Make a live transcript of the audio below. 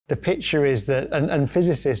The picture is that, and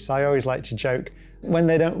physicists, I always like to joke, when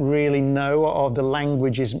they don't really know or the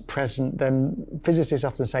language isn't present, then physicists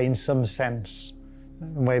often say in some sense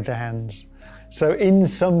and wave their hands. So in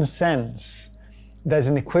some sense, there's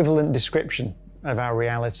an equivalent description of our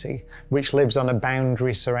reality which lives on a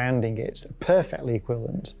boundary surrounding it, perfectly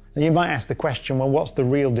equivalent. And you might ask the question, well, what's the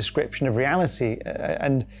real description of reality?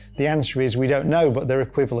 And the answer is we don't know, but they're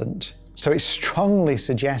equivalent. So it's strongly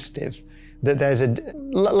suggestive that there's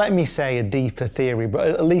let me say a deeper theory, but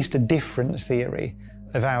at least a different theory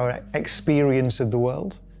of our experience of the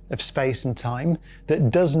world, of space and time, that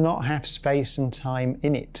does not have space and time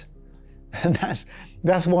in it. And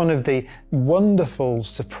that's one of the wonderful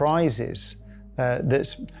surprises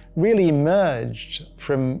that's really emerged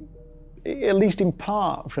from, at least in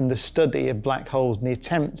part, from the study of black holes and the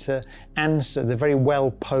attempt to answer the very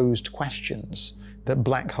well-posed questions that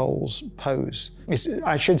black holes pose.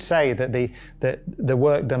 I should say that the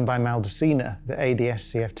work done by Maldacena, the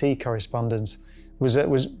ADS-CFT correspondence,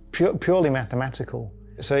 was purely mathematical.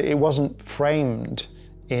 So it wasn't framed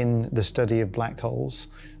in the study of black holes,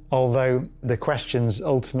 although the questions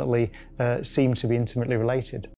ultimately seem to be intimately related.